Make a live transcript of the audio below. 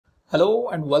Hello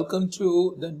and welcome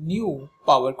to the new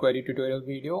Power Query tutorial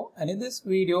video, and in this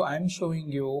video I'm showing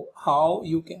you how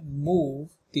you can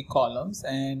move the columns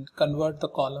and convert the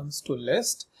columns to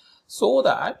list so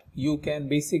that you can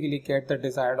basically get the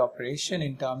desired operation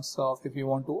in terms of if you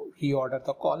want to reorder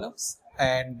the columns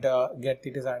and get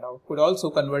the desired output. Also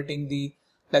converting the,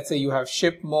 let's say you have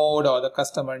ship mode or the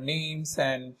customer names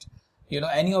and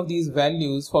any of these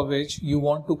values for which you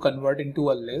want to convert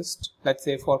into a list, let's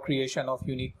say for creation of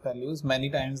unique values. Many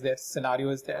times their scenario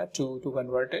is there to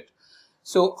convert it.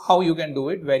 So how you can do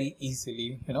it very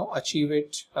easily, achieve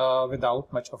it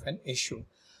without much of an issue.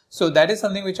 So that is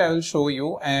something which I will show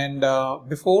you. And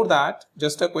before that,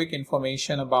 just a quick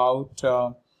information about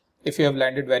if you have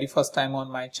landed very first time on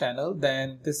my channel,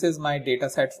 then this is my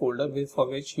dataset folder for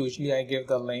which usually I give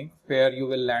the link where you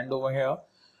will land over here.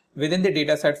 Within the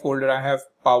dataset folder, I have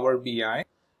Power BI,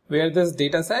 where this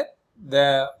dataset,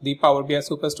 the Power BI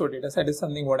Superstore dataset is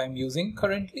something what I'm using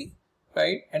currently,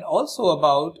 right? And also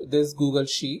about this Google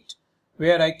Sheet,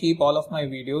 where I keep all of my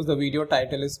videos. The video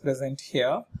title is present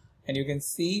here, and you can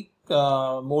see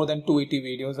more than 280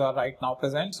 videos are right now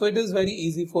present. So it is very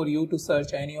easy for you to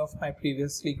search any of my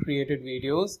previously created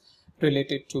videos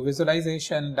related to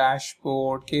visualization,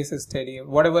 dashboard, case study,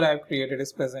 whatever I've created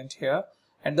is present here.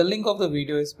 And the link of the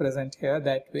video is present here.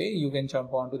 That way you can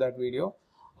jump onto that video.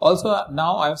 Also,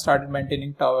 now I've started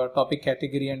maintaining topic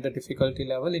category and the difficulty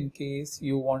level in case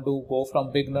you want to go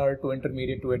from beginner to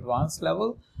intermediate to advanced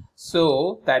level.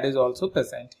 So that is also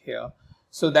present here.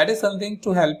 So that is something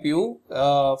to help you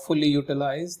fully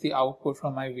utilize the output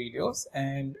from my videos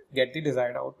and get the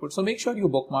desired output. So make sure you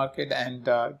bookmark it and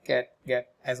get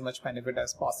as much benefit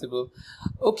as possible.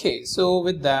 Okay, so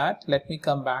with that, let me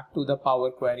come back to the Power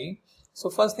Query. So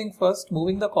first thing first,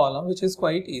 moving the column, which is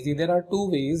quite easy. There are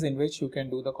two ways in which you can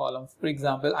do the column. For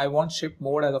example, I want ship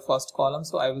mode as the first column,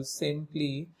 so I will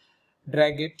simply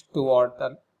drag it toward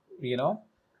the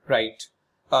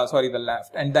the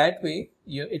left, and that way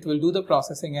it will do the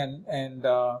processing and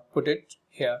put it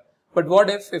here. But what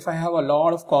if I have a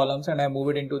lot of columns and I move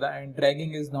it into the end?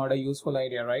 Dragging is not a useful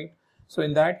idea, right? So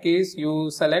in that case, you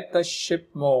select the ship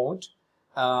mode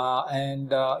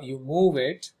and you move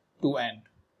it to end,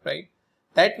 right?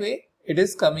 That way it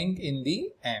is coming in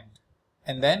the end,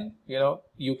 and then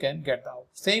you can get out.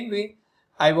 Same way,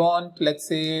 I want, let's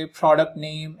say, product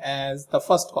name as the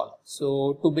first column,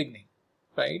 so to beginning,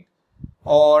 right?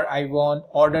 Or I want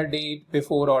order date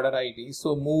before order ID,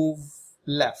 so move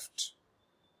left.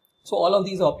 So all of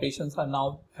these operations have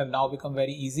now become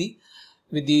very easy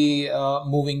with the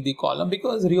moving the column,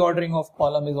 because reordering of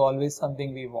column is always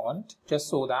something we want, just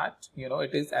so that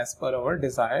it is as per our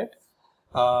desired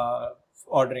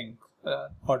ordering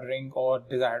or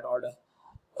desired order.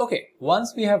 Okay,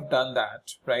 once we have done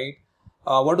that, right,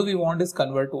 what do we want is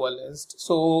convert to a list.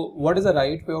 So what is the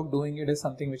right way of doing it is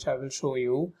something which I will show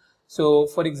you. So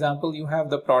for example, you have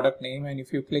the product name, and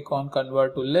if you click on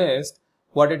convert to list,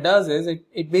 what it does is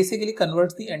it basically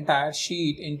converts the entire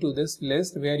sheet into this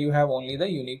list where you have only the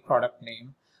unique product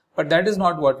name. But that is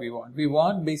not what we want. We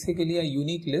want basically a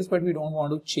unique list, but we don't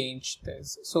want to change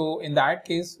this. So in that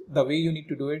case, the way you need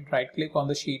to do it, right click on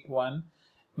the sheet 1,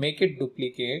 make it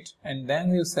duplicate, and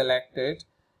then you select it,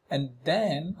 and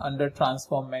then under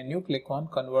transform menu, click on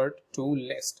convert to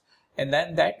list. And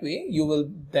then that way you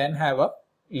will then have a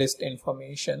list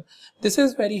information. This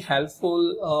is very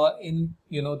helpful in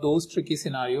those tricky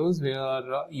scenarios where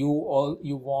you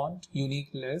want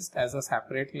unique list as a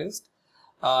separate list.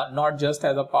 Not just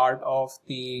as a part of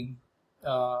the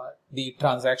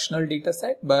transactional data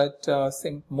set, but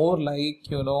more like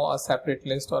a separate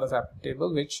list or a separate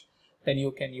table, which then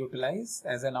you can utilize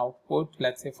as an output,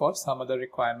 let's say for some other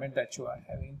requirement that you are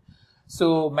having.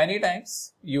 So many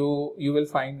times you will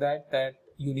find that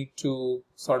you need to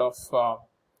sort of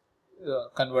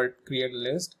create a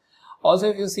list. Also,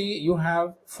 if you see, you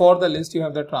have for the list you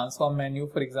have the transform menu.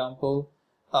 For example,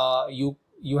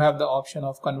 you have the option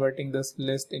of converting this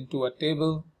list into a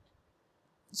table.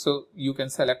 So you can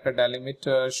select a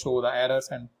delimiter, show the errors,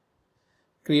 and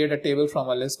create a table from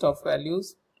a list of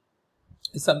values.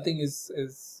 Something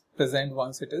is present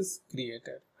once it is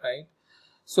created, right?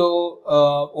 So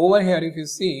over here, if you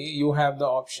see, you have the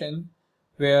option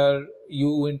where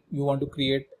you want to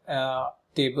create a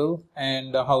table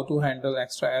and how to handle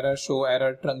extra error, show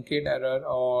error, truncate error,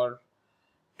 or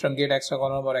truncate extra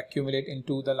column, or accumulate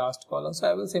into the last column.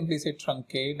 So I will simply say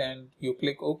truncate, and you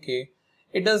click OK.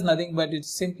 It does nothing but it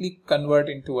simply convert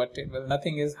into a table.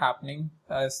 Nothing is happening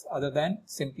other than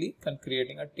simply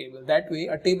creating a table. That way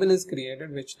a table is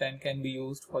created, which then can be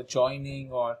used for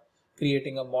joining or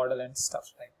creating a model and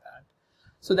stuff like that.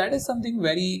 So that is something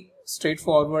very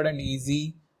straightforward and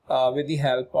easy with the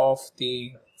help of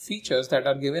the features that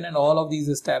are given, and all of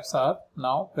these steps are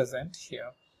now present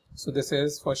here. So this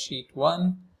is for sheet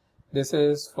 1, this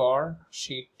is for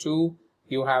sheet 2.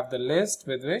 You have the list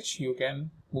with which you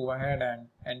can move ahead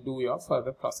and do your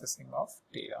further processing of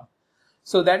data.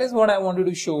 So that is what I wanted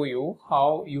to show you,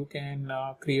 how you can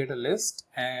create a list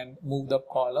and move the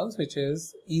columns, which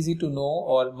is easy to know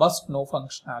or must know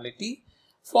functionality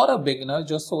for a beginner,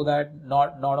 just so that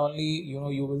not only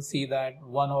you will see that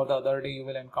one or the other day you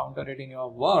will encounter it in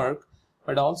your work,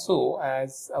 but also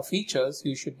as features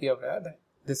you should be aware that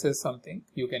this is something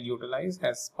you can utilize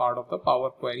as part of the Power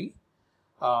Query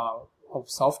of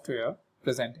software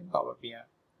present in Power BI.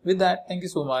 With that, thank you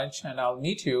so much, and I'll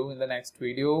meet you in the next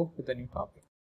video with a new topic.